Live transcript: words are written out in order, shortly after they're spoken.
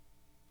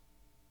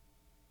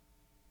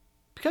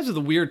Because of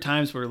the weird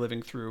times we're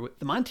living through,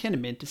 the Montana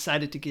Mint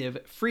decided to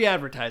give free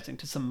advertising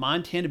to some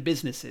Montana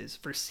businesses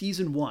for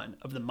Season 1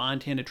 of the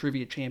Montana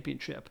Trivia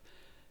Championship.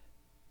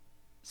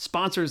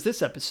 Sponsors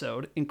this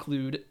episode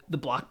include the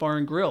Block Bar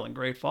and Grill in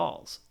Great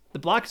Falls. The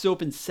Block is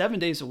open 7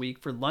 days a week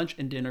for lunch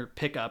and dinner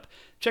pickup.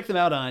 Check them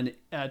out on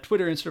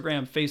Twitter,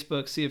 Instagram,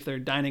 Facebook, see if their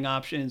dining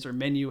options or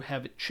menu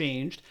have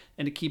changed,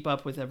 and to keep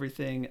up with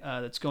everything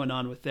that's going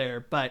on with there.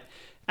 But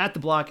at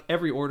the Block,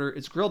 every order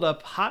is grilled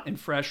up hot and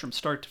fresh from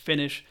start to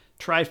finish.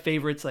 Try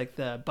favorites like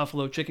the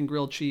Buffalo Chicken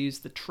Grilled Cheese,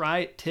 the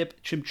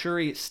Tri-Tip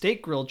Chimichurri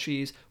Steak Grilled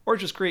Cheese, or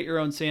just create your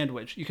own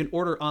sandwich. You can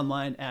order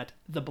online at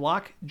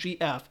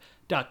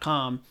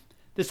theblockgf.com.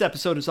 This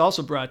episode is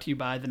also brought to you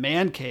by The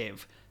Man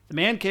Cave. The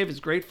Man Cave is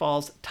Great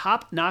Falls'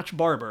 top-notch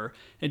barber.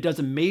 It does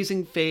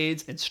amazing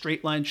fades and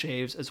straight-line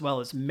shaves, as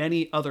well as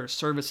many other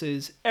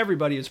services.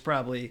 Everybody is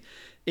probably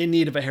in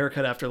need of a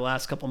haircut after the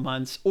last couple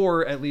months,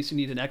 or at least you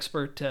need an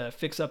expert to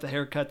fix up the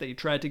haircut that you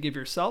tried to give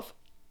yourself.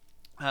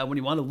 When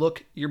you want to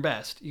look your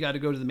best, you got to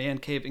go to the Man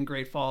Cave in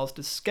Great Falls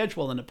to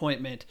schedule an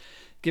appointment.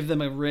 Give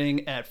them a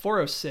ring at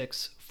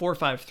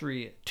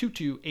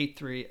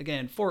 406-453-2283.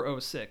 Again,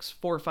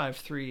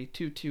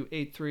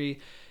 406-453-2283.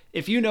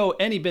 If you know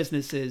any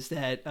businesses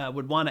that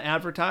would want to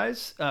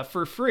advertise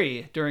for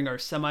free during our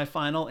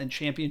semifinal and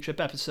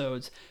championship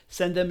episodes,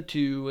 send them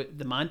to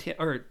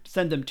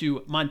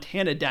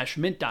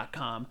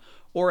montana-mint.com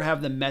or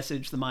have them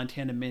message the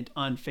Montana Mint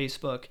on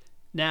Facebook.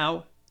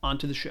 Now, on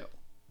to the show.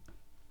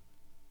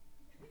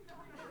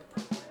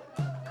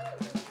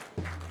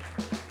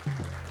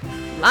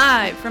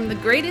 Live from the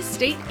greatest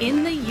state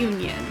in the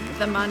Union,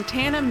 the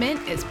Montana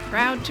Mint is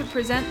proud to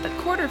present the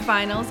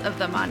quarterfinals of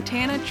the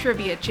Montana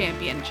Trivia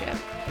Championship,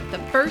 the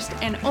first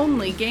and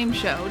only game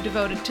show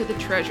devoted to the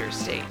Treasure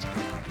State.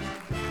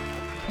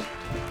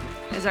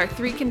 As our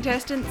three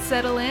contestants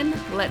settle in,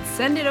 let's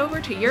send it over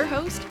to your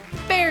host,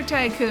 Bear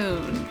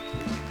Tycoon.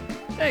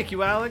 Thank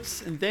you,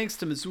 Alex, and thanks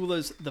to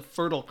Missoula's The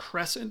Fertile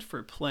Crescent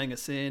for playing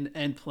us in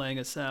and playing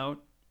us out.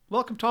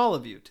 Welcome to all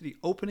of you to the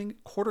opening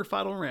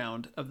quarterfinal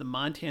round of the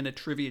Montana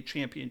Trivia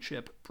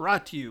Championship,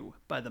 brought to you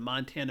by the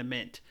Montana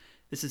Mint.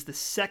 This is the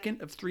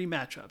second of 3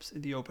 matchups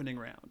in the opening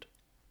round.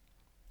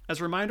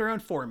 As a reminder on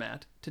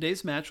format,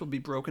 today's match will be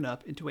broken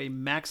up into a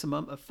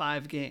maximum of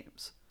 5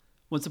 games.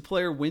 Once a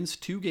player wins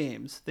 2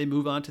 games, they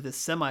move on to the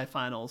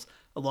semifinals,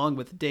 along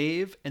with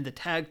Dave and the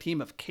tag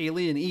team of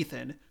Kaylee and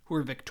Ethan, who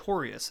were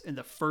victorious in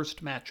the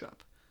first matchup.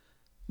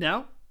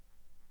 Now,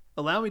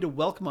 allow me to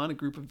welcome on a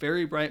group of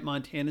very bright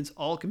Montanans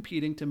all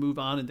competing to move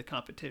on in the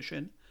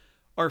competition.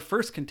 Our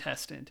first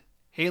contestant,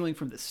 hailing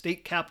from the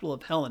state capital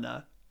of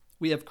Helena,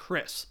 we have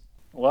Chris.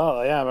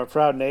 Well, yeah, I'm a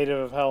proud native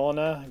of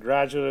Helena,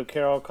 graduate of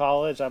Carroll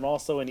College. I'm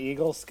also an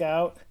Eagle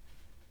Scout,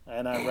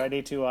 and I'm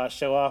ready to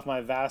show off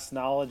my vast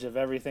knowledge of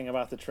everything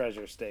about the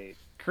Treasure State.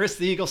 Chris,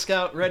 the Eagle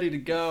Scout, ready to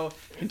go.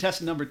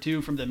 Contestant number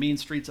 2 from the mean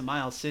streets of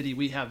Miles City,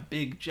 we have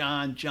Big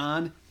John.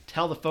 John,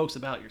 tell the folks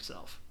about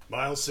yourself.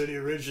 Miles City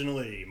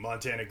originally,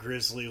 Montana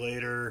Grizzly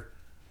later,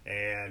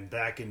 and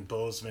back in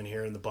Bozeman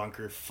here in the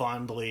bunker,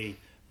 fondly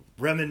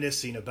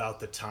reminiscing about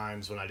the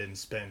times when I didn't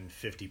spend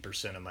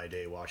 50% of my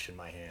day washing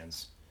my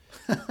hands.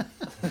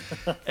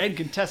 And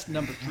contestant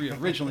number 3,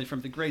 originally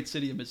from the great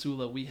city of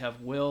Missoula, we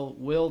have Will.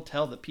 Will,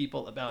 tell the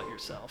people about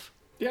yourself.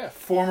 Yeah,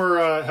 former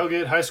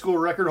Hellgate High School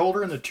record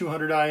holder in the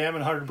 200 IM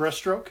and 100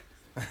 breaststroke.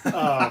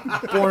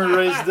 Born and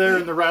raised there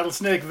in the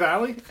Rattlesnake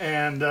Valley,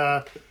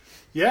 and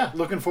yeah,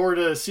 looking forward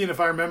to seeing if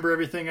I remember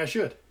everything I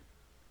should.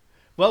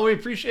 Well, we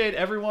appreciate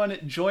everyone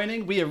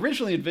joining. We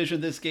originally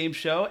envisioned this game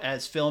show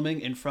as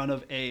filming in front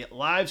of a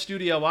live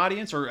studio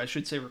audience, or I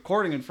should say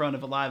recording in front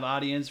of a live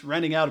audience,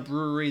 renting out a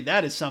brewery.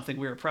 That is something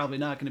we are probably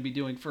not going to be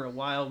doing for a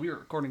while. We were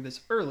recording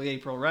this early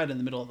April, right in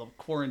the middle of the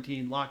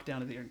quarantine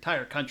lockdown of the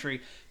entire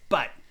country.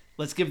 But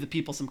let's give the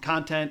people some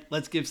content.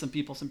 Let's give some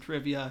people some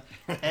trivia.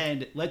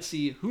 And let's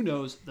see who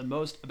knows the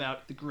most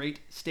about the great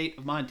state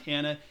of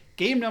Montana.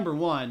 Game number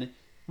 1.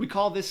 We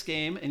call this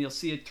game, and you'll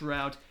see it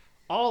throughout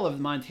all of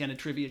the Montana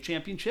Trivia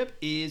Championship,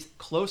 is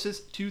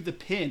closest to the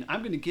pin.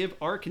 I'm going to give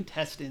our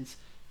contestants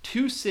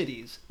 2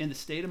 cities in the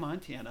state of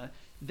Montana.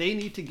 They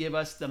need to give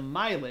us the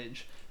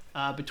mileage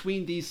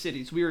between these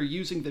cities. We are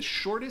using the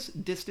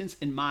shortest distance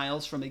in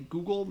miles from a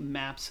Google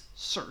Maps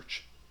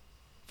search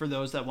for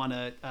those that want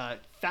to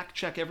fact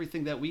check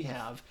everything that we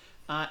have.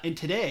 And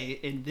today,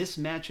 in this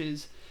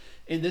match's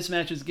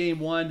game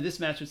 1, this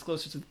match is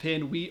closest to the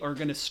pin. We are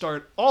going to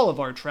start all of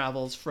our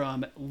travels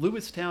from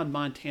Lewistown,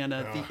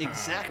 Montana, the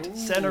exact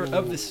center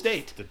of the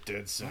state. The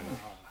dead center.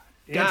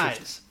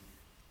 Guys,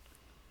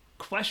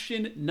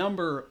 question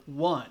number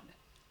 1.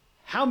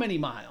 How many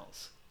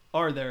miles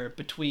are there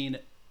between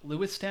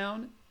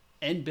Lewistown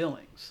and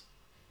Billings?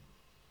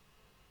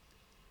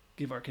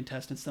 Give our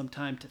contestants some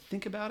time to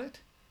think about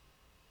it.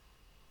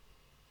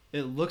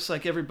 It looks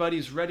like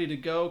everybody's ready to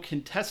go.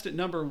 Contestant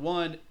number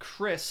 1,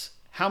 Chris.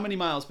 How many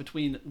miles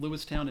between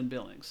Lewistown and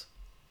Billings?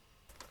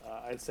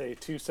 I'd say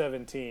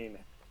 217.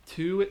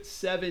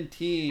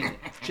 217.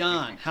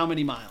 John, how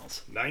many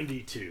miles?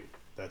 92.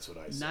 That's what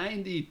I said.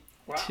 92.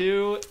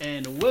 Wow.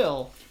 And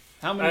Will?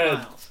 How many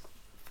miles?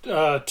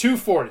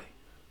 240.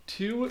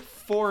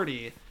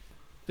 240.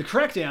 The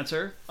correct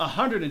answer,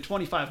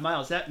 125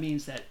 miles. That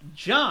means that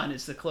John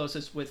is the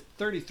closest with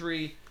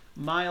 33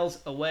 miles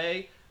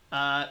away.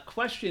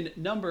 Question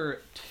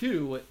number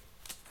 2,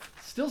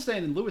 still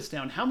staying in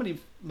Lewistown. How many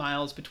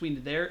miles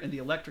between there and the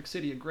electric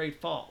city of Great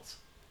Falls?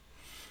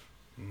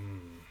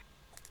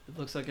 It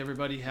looks like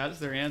everybody has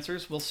their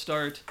answers. We'll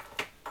start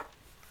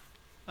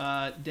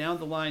down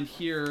the line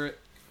here.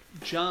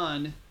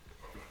 John,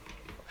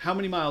 how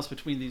many miles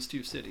between these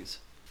two cities?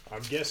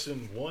 I'm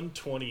guessing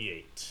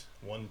 128.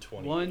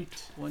 128.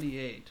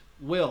 128.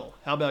 Will,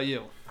 how about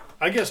you?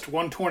 I guessed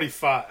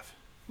 125.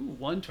 Ooh,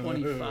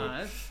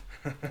 125.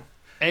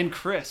 And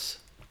Chris?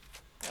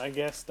 I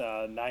guessed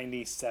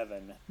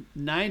 97.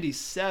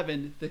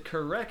 97. The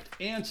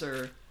correct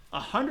answer,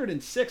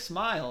 106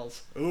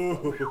 miles.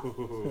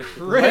 Ooh.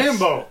 Chris,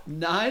 Rambo.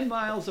 9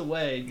 miles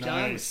away.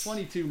 John was Nice.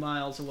 22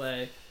 miles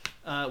away.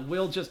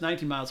 Will just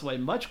 19 miles away.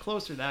 Much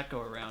closer that go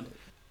around.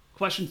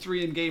 Question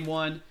 3 in game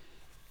 1.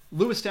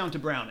 Lewistown to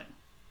Browning.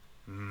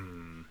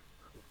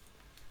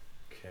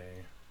 Okay.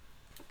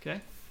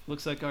 Okay.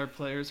 Looks like our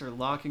players are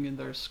locking in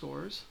their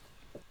scores.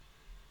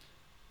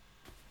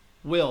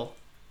 Will,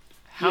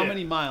 how Yeah.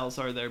 many miles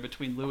are there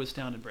between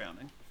Lewistown and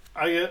Browning?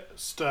 I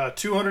guessed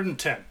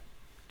 210.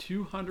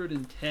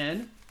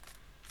 210.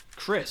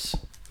 Chris,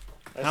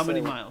 I how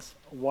many say miles?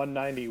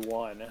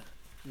 191.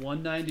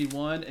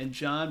 191. And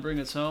John, bring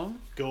us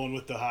home. Going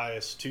with the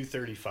highest,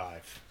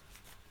 235.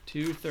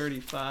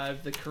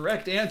 235. The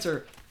correct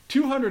answer,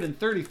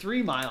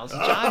 233 miles.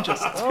 John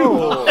just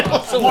Whoa!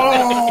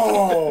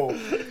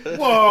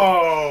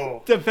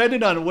 Whoa!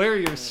 depending on where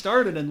you're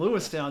started in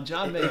Lewistown,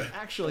 John may have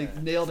actually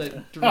nailed it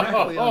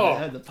directly on the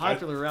head. The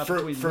popular route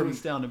between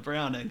Lewistown and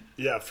Browning.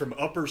 Yeah, from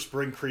Upper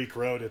Spring Creek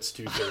Road, it's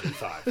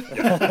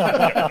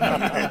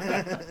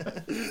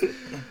 235.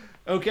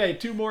 Okay,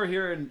 2 more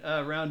here in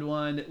round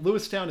 1.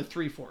 Lewistown to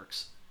Three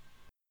Forks.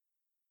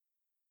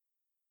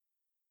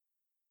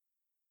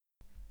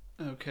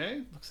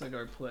 Okay, looks like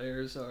our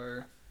players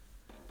are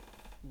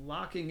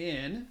locking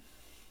in.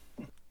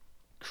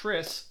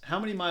 Chris, how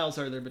many miles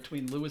are there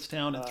between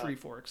Lewistown and Three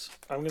Forks?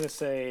 I'm going to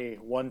say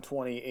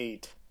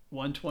 128.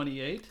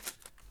 128.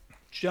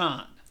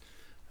 John,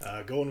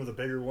 Going with a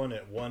bigger one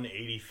at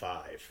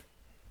 185.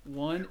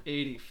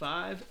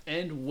 185.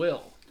 And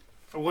Will,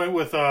 I went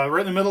with right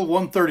in the middle,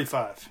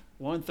 135.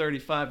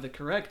 135. The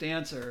correct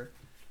answer,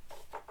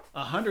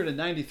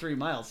 193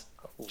 miles.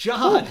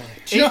 John,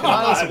 8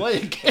 miles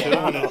away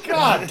again.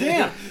 God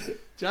damn!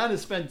 John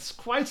has spent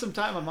quite some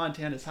time on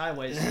Montana's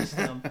highway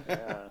system.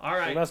 All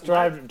right. You must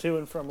drive to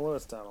and from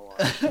Lewistown a lot.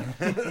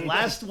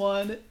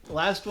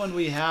 Last one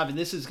we have, and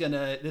this is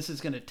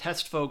gonna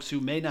test folks who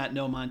may not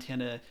know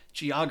Montana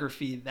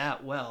geography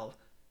that well.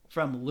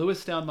 From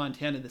Lewistown,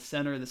 Montana, the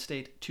center of the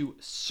state, to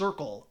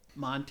Circle,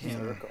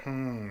 Montana.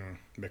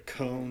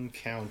 Macomb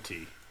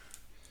County.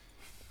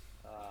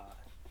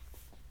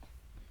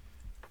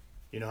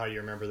 You know how you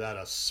remember that?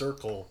 A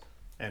circle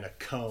and a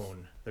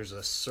cone. There's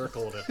a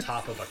circle at the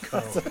top of a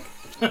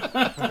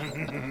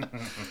cone.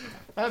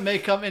 That may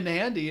come in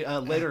handy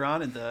later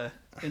on in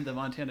the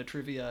Montana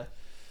Trivia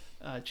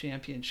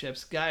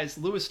Championships. Guys,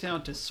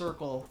 Lewistown to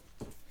Circle.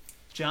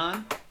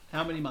 John,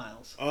 how many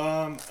miles?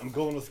 I'm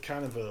going with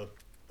kind of a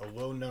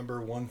low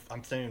number.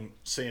 I'm saying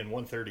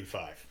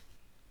 135.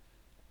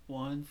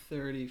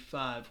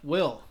 135.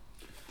 Will,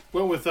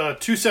 Went with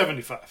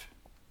 275.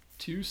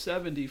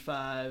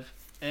 275.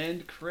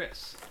 And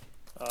Chris,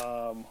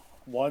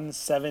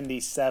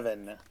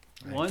 177. I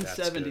think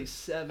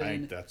 177. I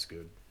think that's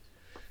good.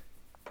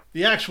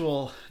 The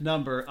actual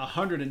number,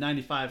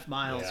 195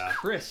 miles. Yeah.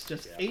 Chris,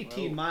 just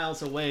 18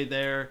 miles away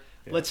there.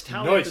 Let's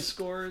tally Nice. up the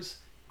scores.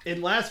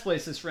 In last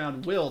place this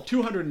round, Will,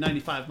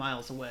 295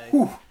 miles away.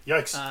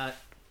 Yikes.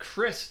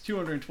 Chris,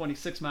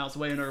 226 miles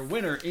away. And our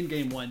winner in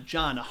game 1,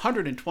 John,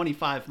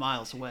 125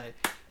 miles away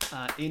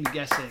in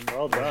guessing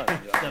Well done,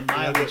 John. the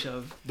mileage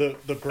of The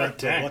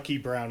dang. Lucky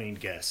Browning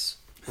guess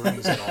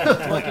brings it all.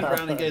 Lucky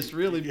Browning guess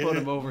really put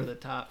him over the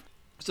top.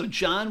 So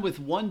John with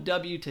 1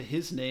 W to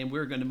his name.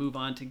 We're going to move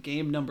on to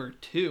game number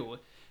 2.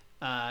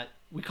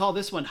 We call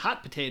this one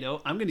Hot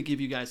Potato. I'm going to give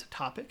you guys a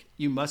topic.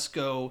 You must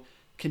go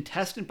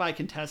contestant by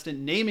contestant,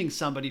 naming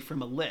somebody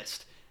from a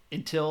list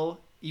until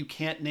you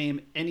can't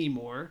name any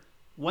more.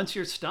 Once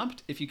you're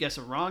stumped, if you guess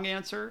a wrong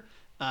answer,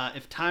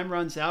 if time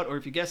runs out, or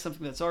if you guess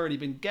something that's already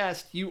been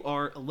guessed, you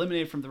are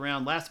eliminated from the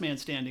round. Last man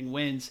standing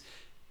wins.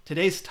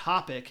 Today's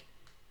topic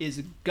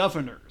is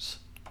governors.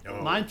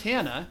 Oh.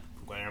 Montana,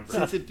 Lambert,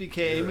 since it you're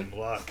became in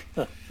luck.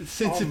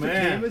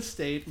 became a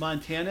state,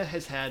 Montana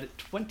has had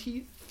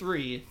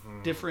 23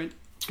 different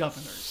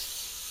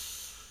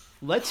governors.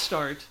 Let's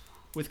start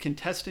with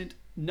contestant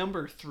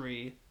number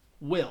 3,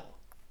 Will.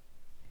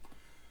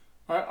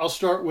 All right, I'll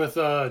start with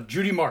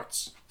Judy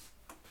Martz.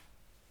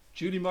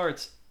 Judy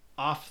Martz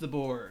off the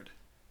board.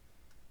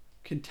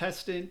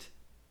 Contestant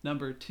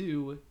number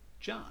 2,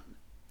 John.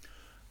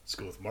 Let's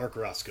go with Mark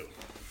Roscoe.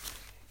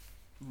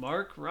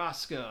 Mark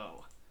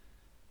Roscoe.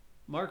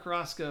 Mark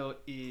Roscoe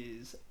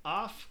is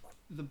off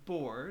the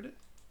board.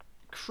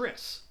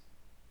 Chris.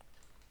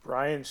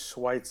 Brian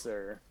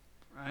Schweitzer.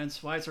 Ryan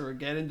Schweitzer, we're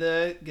getting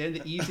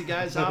the easy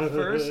guys off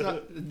first.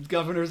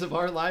 Governors of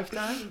our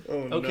lifetime. Oh,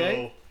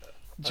 okay. no.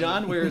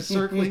 John, we're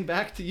circling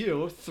back to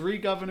you. 3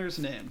 governors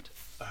named.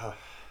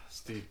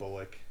 Steve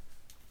Bullock.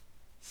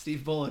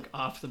 Steve Bullock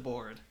off the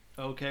board.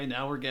 Okay,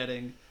 now we're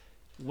getting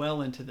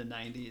well into the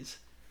 90s.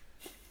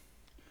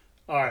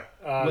 All right.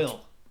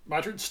 Will.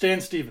 My turn.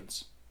 Stan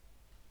Stevens.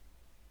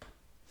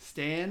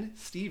 Stan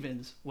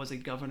Stevens was a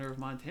governor of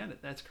Montana.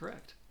 That's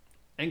correct.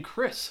 And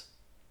Chris.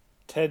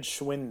 Ted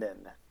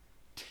Schwinden.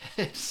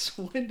 Ted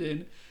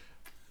Swindon.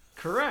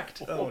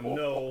 Correct. Oh,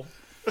 no.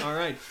 All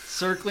right,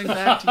 circling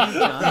back to you,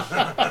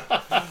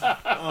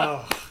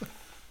 John.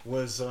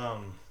 Was,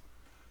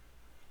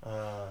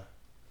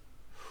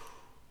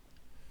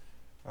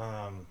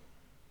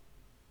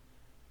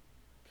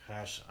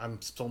 gosh,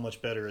 I'm so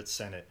much better at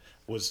Senate.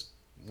 Was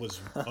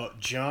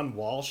John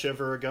Walsh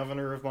ever a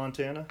governor of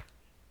Montana?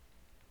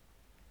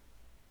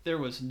 There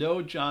was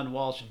no John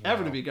Walsh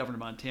ever to be governor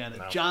of Montana.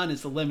 No. John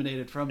is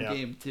eliminated from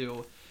game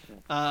 2.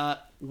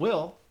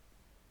 Will,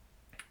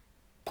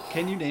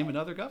 can you name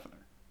another governor?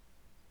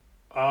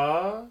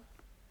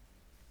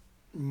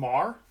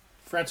 Marr.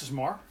 Francis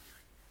Marr.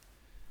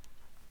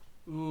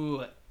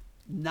 Ooh,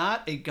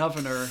 not a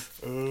governor.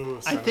 Ooh,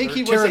 I think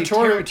he was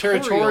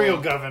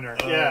territorial governor.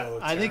 Yeah.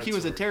 I think he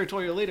was a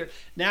territorial leader.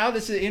 Now,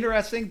 this is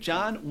interesting.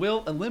 John,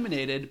 Will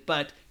eliminated,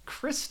 but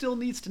Chris still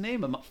needs to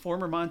name a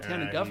former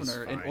Montana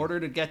governor in order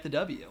to get the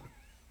W.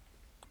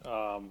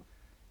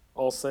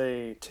 I'll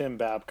say Tim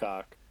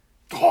Babcock.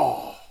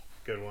 Oh,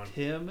 good one.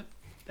 Tim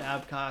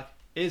Babcock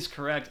is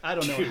correct. I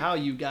don't know how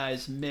you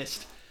guys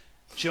missed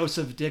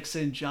Joseph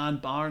Dixon, John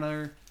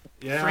Barner,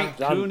 Frank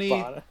John Cooney,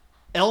 Bonner.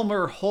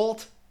 Elmer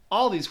Holt.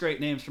 All these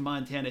great names from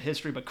Montana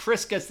history, but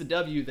Chris gets the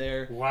W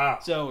there. wow.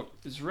 So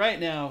it's right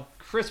now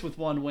Chris with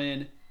 1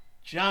 win,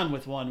 John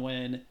with 1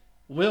 win,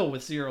 Will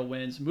with 0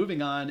 wins.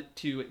 Moving on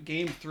to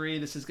game 3.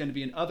 This is going to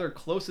be another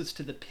closest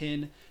to the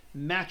pin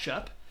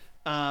matchup.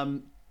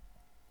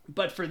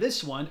 But for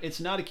this one, it's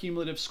not a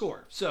cumulative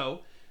score.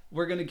 So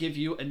we're going to give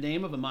you a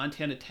name of a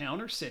Montana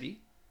town or city.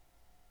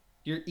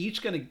 You're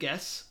each going to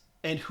guess,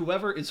 and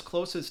whoever is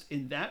closest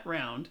in that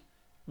round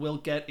will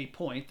get a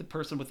point. The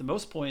person with the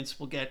most points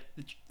will get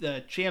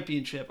the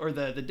championship or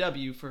the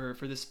W for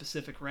this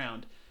specific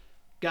round.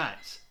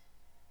 Guys,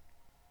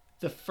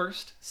 the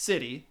first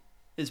city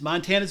is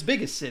Montana's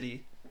biggest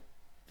city,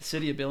 the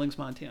city of Billings,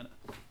 Montana.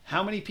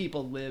 How many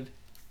people live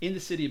in the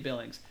city of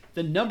Billings?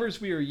 The numbers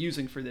we are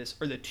using for this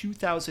are the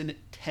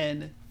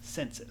 2010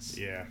 census.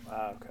 Yeah.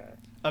 Okay.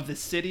 Of the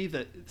city,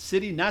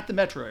 not the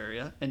metro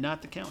area and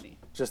not the county.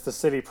 Just the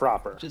city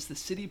proper. Just the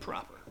city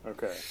proper.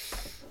 Okay.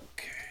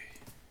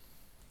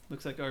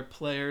 Looks like our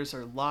players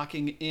are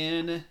locking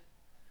in.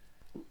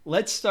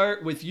 Let's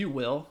start with you,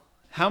 Will.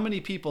 How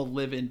many people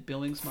live in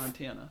Billings,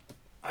 Montana?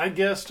 I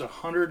guessed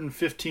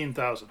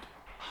 115,000.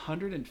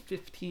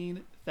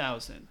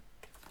 115,000.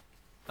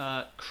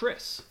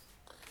 Chris.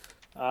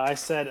 I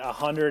said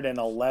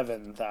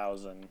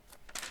 111,000.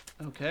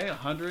 Okay,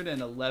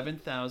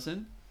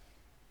 111,000.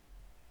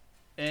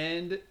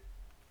 And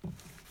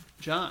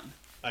John.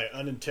 I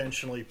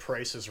unintentionally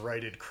prices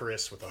righted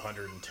Chris with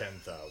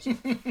 110,000.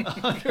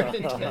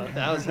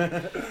 110,000.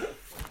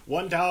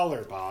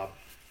 $1, Bob.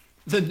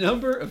 The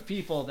number of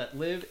people that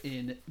live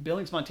in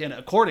Billings, Montana,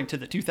 according to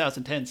the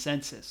 2010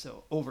 census,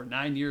 so over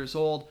 9 years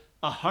old,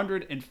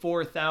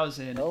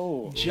 104,000.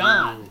 Oh.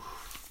 John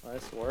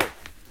Nice work.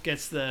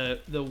 gets the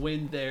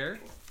win there.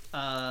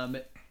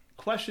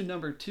 Question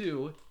number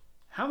 2,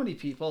 how many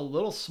people, a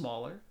little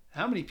smaller,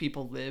 how many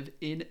people live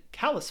in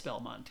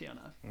Kalispell,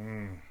 Montana?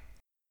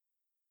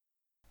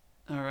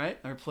 All right,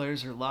 our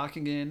players are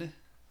locking in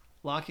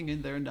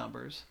their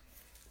numbers.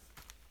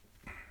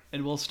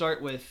 And we'll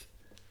start with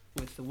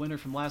the winner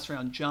from last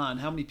round, John.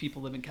 How many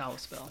people live in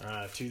Kalispell?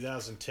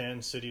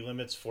 2010 city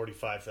limits,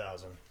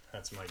 45,000.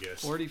 That's my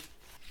guess.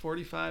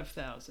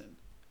 45,000.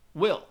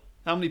 Will,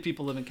 how many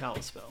people live in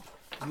Kalispell?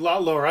 A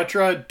lot lower. I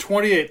tried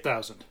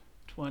 28,000.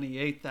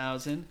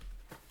 28,000.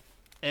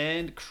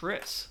 And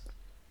Chris?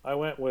 I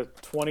went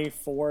with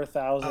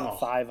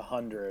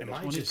 24,500. Am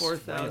I just way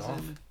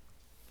off?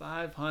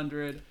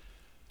 24,500.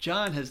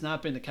 John has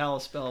not been to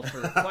Kalispell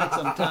for quite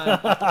some time.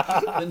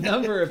 The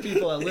number of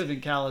people that live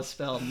in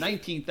Kalispell,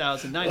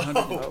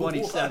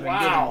 19,927.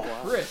 Wow. Giving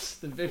Chris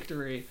the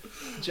victory.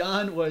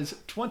 John was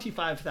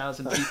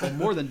 25,000 people,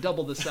 more than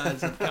double the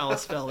size of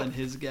Kalispell in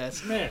his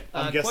guess. Man,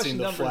 I'm guessing question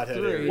the number Flathead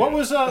 3. area.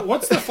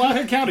 what's the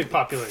Flathead County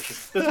population?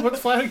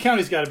 Flathead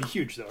County's got to be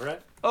huge, though,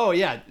 right? Oh,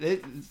 yeah.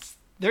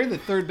 They're the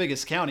 3rd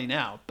biggest county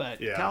now, but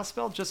Yeah.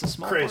 Kalispell, just a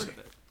small Crazy. part of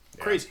it.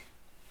 Yeah. Crazy.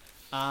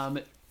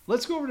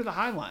 Let's go over to the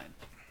High Line.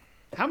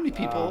 How many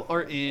people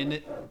are in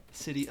the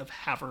city of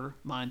Havre,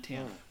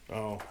 Montana?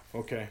 Oh,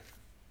 okay.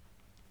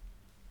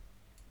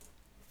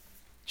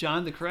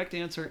 John, the correct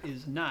answer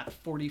is not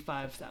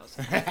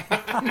 45,000.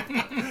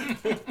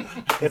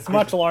 It's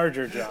much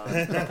larger, John. All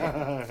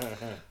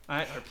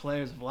right, our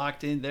players have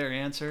locked in their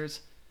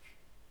answers.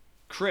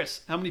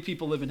 Chris, how many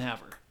people live in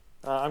Havre?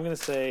 I'm going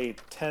to say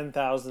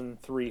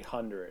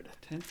 10,300.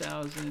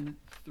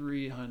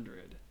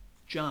 10,300.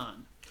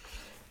 John.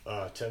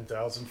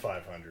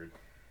 10,500.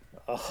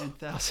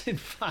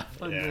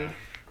 10,500. Yeah.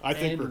 I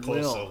think And we're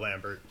close, Will. though,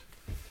 Lambert.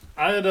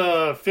 I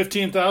had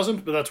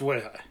 15,000, but that's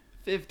way high.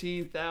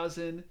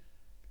 15,000.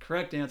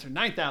 Correct answer,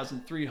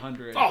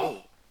 9,300.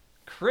 Oh,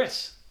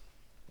 Chris.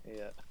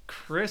 Yeah.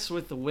 Chris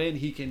with the win.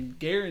 He can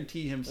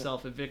guarantee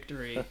himself a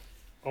victory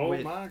oh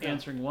with my God.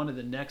 answering one of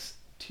the next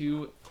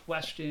two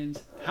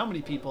questions. How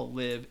many people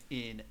live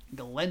in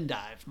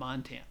Glendive,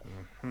 Montana?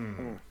 All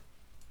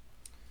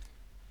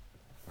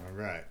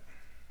right.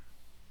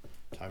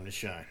 Time to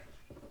shine.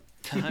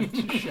 Time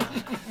to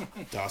shine.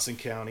 Dawson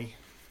County.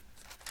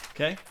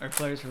 Okay, our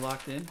players are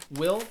locked in.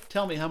 Will,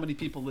 tell me how many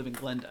people live in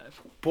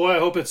Glendive. Boy, I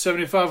hope it's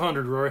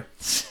 7,500, Rory.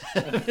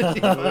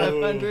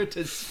 7,500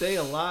 to stay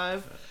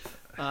alive.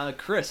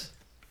 Chris,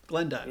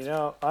 Glendive. You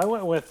know, I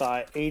went with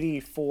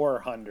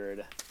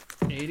 8,400.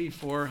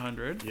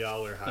 8,400.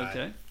 Y'all are high.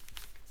 Okay.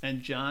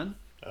 And John,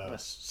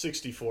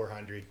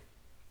 6,400.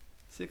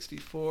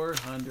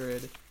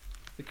 6,400.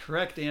 The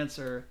correct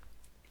answer,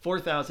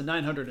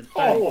 4,935.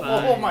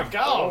 Oh my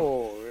God.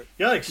 Oh,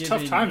 Yikes, tough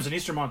Giving- times in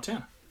eastern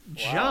Montana.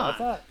 John. I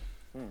thought.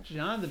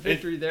 John, the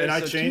victory there. And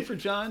I so changed- 2 for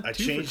John, I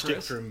 2 changed for it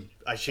Chris. from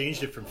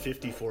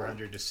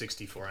 5,400 to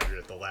 6,400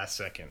 at the last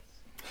second.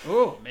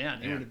 Oh,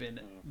 man, it Yeah. would have been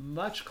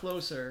much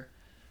closer.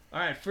 All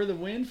right, for the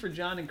win for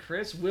John and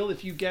Chris. Will,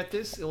 if you get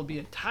this, it will be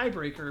a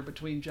tiebreaker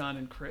between John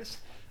and Chris.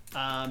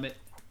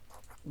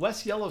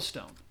 West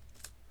Yellowstone.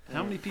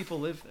 How many people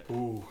live there?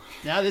 Ooh.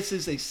 Now, this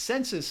is a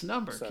census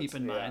number, keep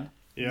in yeah. mind.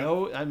 Yeah.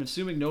 No, I'm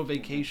assuming no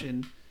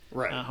vacation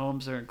Right.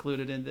 homes are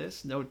included in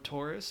this. No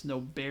tourists,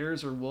 no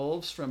bears or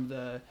wolves from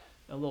the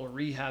a little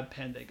rehab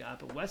pen they got.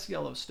 But West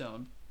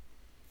Yellowstone.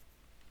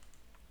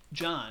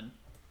 John,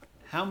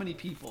 how many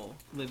people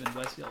live in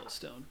West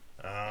Yellowstone?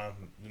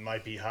 It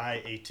might be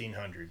high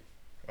 1,800.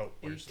 Oh,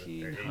 where's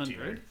the there,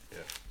 1,800? Yeah.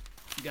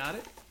 Got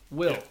it?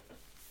 Will, Yeah.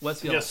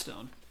 West Yes.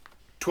 Yellowstone.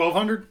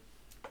 1,200?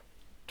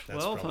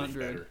 That's probably 1,200.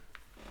 better.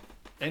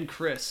 And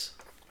Chris,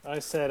 I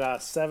said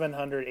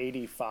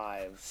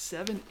 785.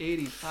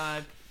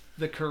 785.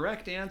 The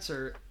correct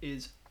answer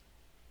is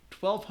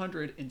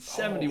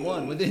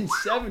 1,271. Within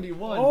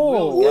 71,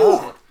 Oh, Will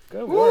gets it.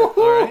 Good work.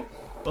 All right.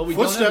 But we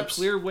don't have a Footsteps.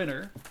 clear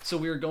winner, so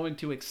we are going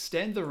to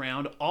extend the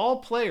round. All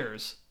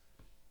players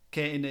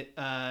can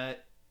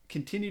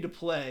continue to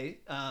play.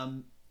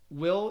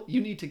 Will, you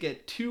need to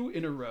get 2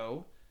 in a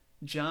row.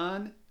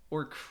 John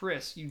or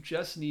Chris, you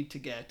just need to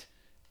get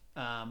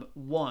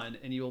 1,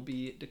 and you will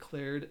be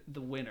declared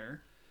the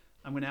winner.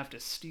 I'm going to have to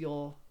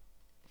steal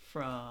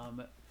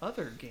from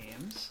other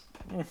games.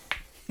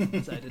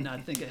 Because I did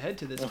not think ahead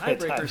to this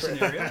tiebreaker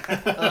scenario.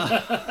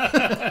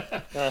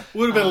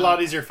 Would have been a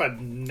lot easier if I'd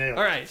nailed it.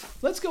 All right,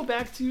 let's go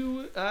back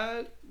to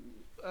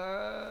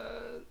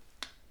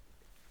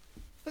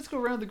let's go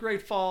around the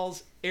Great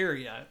Falls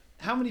area.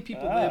 How many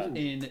people live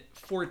in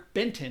Fort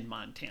Benton,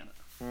 Montana?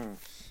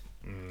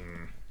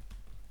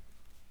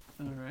 All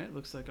right,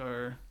 looks like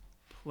our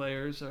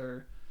players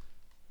are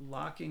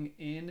locking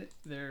in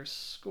their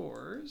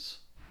scores.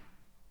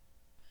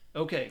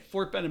 Okay,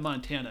 Fort Benton,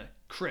 Montana.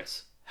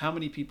 Chris, how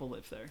many people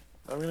live there?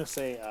 I'm going to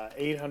say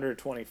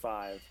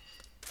 825.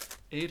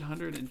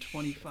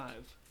 825.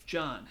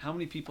 John, how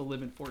many people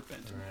live in Fort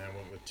Benton? I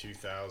went with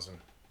 2,000.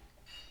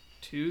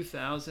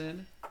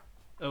 2,000.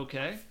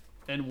 Okay.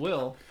 And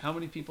Will, how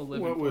many people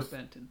live Went in Fort with-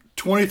 Benton?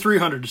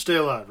 2,300 to stay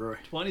alive, Rory.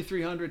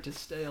 2,300 to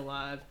stay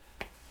alive.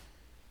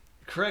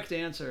 Correct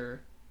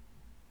answer,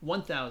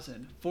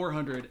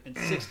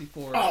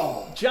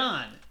 1,464.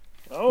 John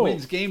Oh,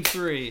 wins game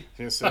 3.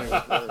 I was gonna say,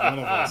 one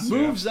of us.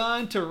 Moves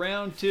on to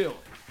round 2.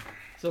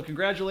 So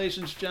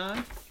congratulations,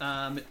 John.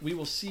 We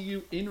will see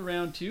you in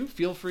round 2.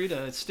 Feel free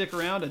to stick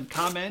around and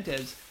comment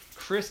as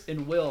Chris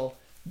and Will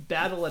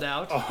battle it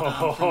out for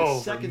the for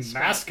second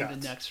spot in mascots.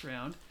 the next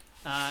round.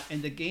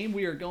 And the game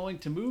we are going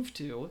to move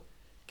to,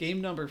 game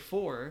number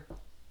 4,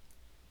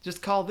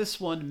 just call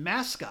this one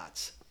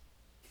Mascots.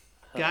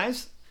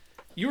 Guys,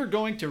 you are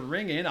going to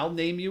ring in. I'll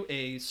name you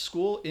a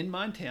school in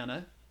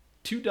Montana,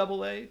 2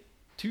 AA,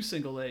 2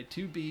 single A,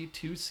 2 B,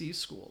 2 C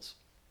schools.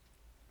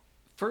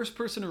 First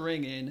person to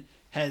ring in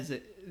has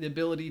the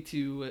ability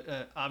to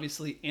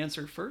obviously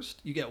answer first.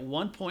 You get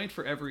 1 point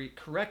for every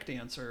correct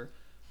answer,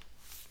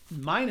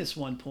 minus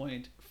 1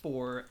 point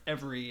for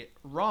every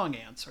wrong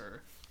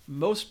answer.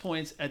 Most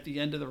points at the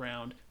end of the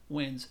round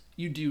wins.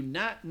 You do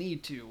not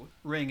need to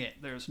ring in.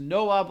 There's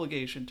no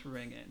obligation to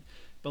ring in.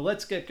 But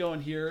let's get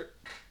going here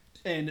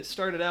and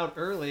start it out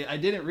early. I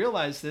didn't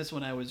realize this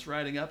when I was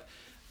writing up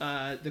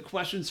the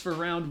questions for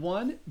round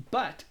 1,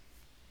 but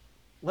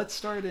let's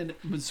start in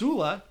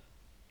Missoula.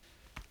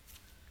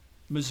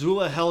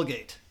 Missoula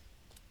Hellgate.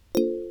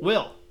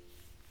 Will.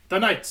 The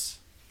Knights.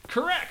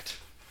 Correct.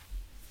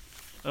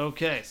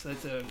 Okay, so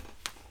that's a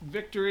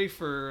victory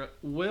for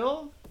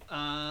Will.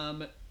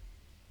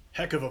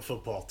 Heck of a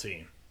football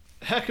team.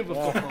 Heck of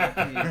a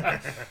football team.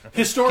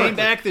 Historically. Came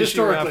back this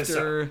year historically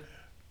after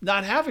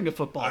not having a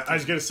football team. I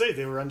was going to say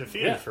they were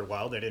undefeated for a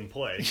while. They didn't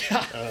play.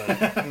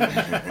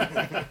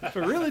 But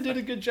really did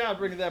a good job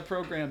bringing that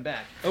program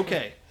back.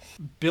 Okay,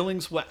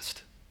 Billings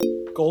West.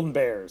 Golden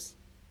Bears.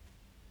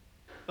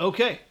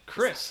 Okay,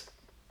 Chris.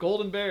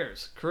 Golden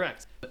Bears,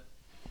 correct.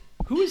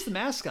 Who is the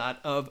mascot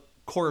of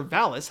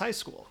Corvallis High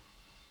School?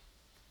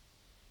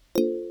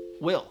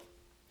 Will.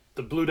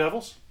 The Blue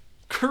Devils.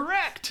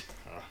 Correct.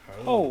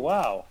 Oh,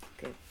 wow.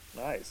 Okay.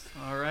 Nice.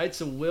 All right,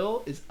 so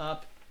Will is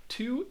up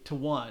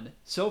 2-1.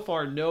 So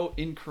far, no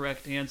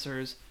incorrect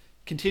answers.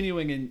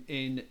 Continuing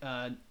in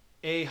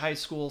A high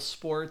school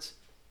sports,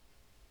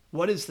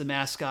 what is the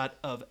mascot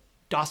of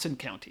Dawson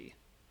County?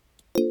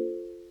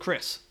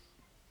 Chris.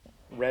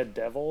 Red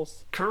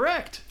Devils.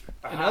 Correct.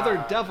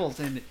 Another Devils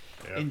in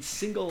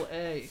single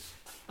A.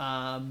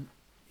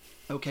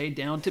 Okay,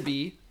 down to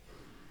B.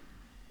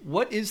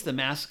 What is the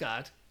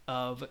mascot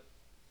of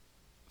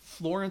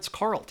Florence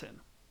Carlton?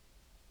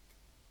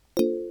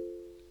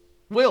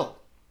 Will.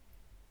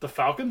 The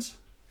Falcons.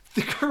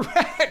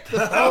 Correct.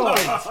 The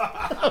Falcons.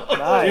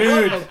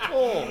 Nice.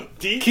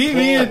 Dude,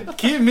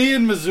 keep me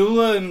in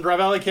Missoula and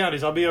Ravalli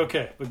counties. I'll be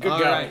okay. But good All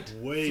guy. right.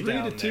 Way 3-2.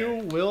 down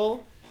there.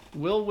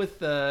 Will with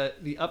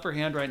the upper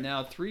hand right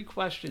now. 3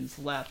 questions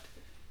left.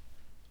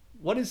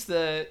 What is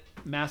the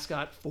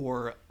mascot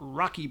for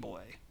Rocky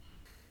Boy?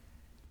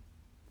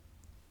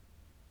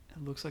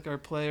 It looks like our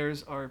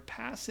players are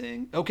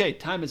passing. Okay,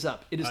 time is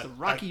up. It is the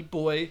Rocky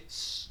Boy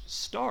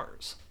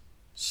Stars.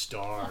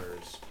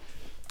 Stars.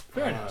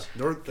 Very nice.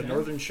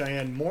 Northern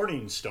Cheyenne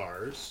Morning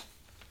Stars.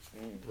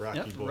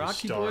 Rocky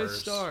Boy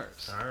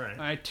Stars. All right.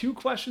 All right, 2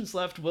 questions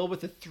left. Will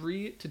with a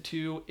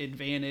 3-2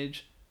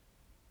 advantage.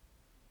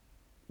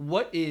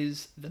 What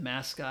is the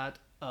mascot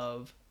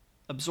of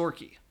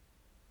Absorki?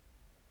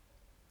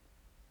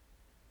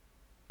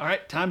 All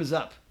right, time is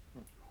up.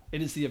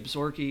 It is the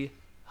Absorki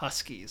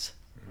Huskies.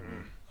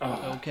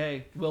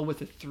 Okay, Will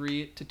with a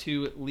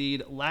 3-2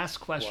 lead. Last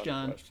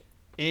question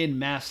in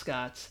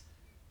mascots.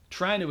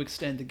 Trying to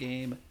extend the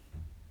game.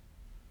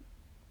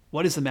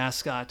 What is the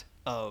mascot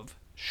of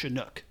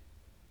Chinook?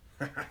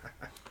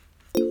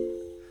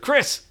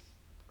 Chris.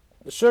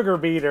 The Sugar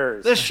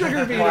Beaters. The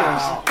Sugar Beaters.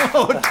 Wow.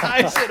 Oh,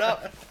 ties it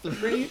up.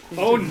 3.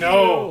 Oh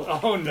no!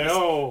 Oh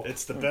no!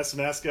 It's the best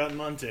mascot in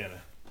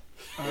Montana.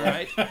 All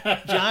right.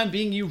 John,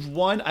 being you've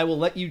won, I will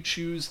let you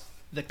choose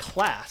the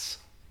class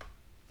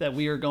that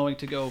we are going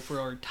to go for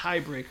our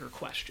tiebreaker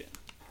question.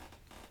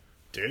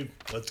 Dude,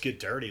 let's get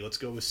dirty. Let's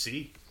go with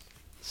C.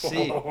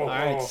 C. All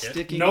right.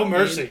 Sticking No in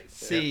mercy.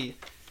 C.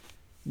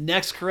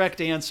 Next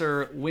correct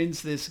answer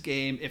wins this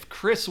game. If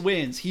Chris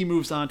wins, he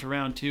moves on to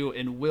round 2,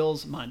 and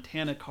Will's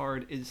Montana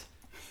card is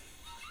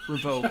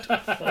revoked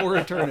for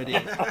eternity.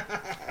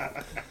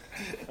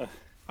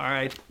 All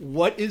right.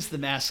 What is the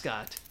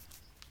mascot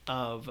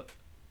of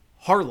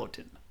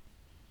Harlowton?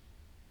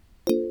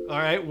 All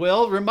right.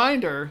 Will,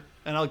 reminder,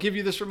 and I'll give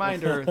you this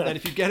reminder, that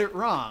if you get it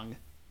wrong,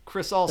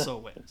 Chris also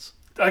wins.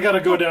 I gotta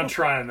go down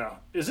trying now.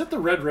 Is it the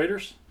Red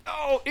Raiders?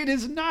 Oh, it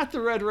is not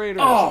the Red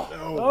Raiders.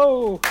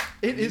 Oh.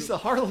 It is the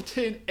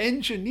Harlowton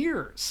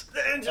Engineers.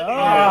 The Engineers.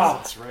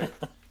 That's right.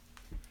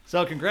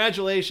 So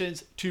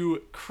congratulations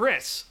to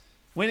Chris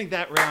winning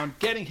that round,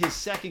 getting his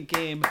second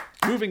game,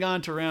 moving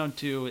on to round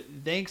 2.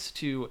 Thanks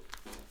to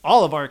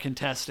all of our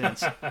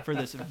contestants for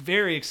this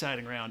very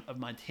exciting round of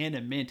Montana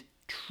Mint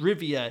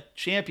Trivia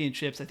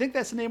Championships. I think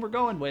that's the name we're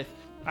going with.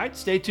 All right,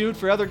 stay tuned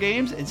for other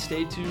games and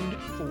stay tuned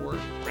for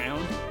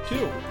round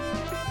 2.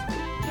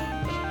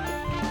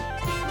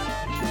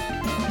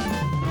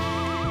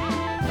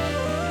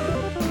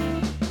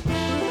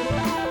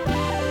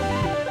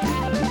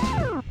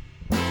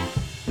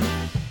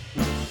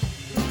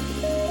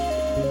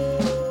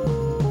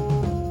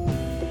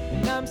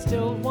 I'm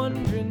still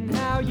wondering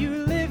how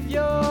you live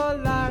your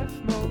life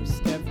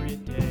most every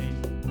day.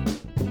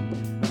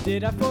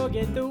 Did I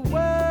forget the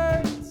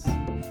words?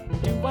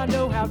 Do I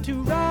know how to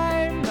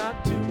rhyme?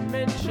 Not to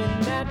mention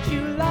that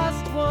you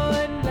lost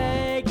one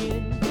leg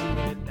in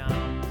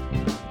Vietnam.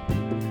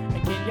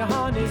 And can you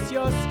harness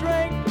your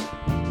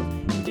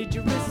strength? Did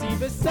you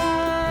receive a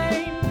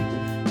sign?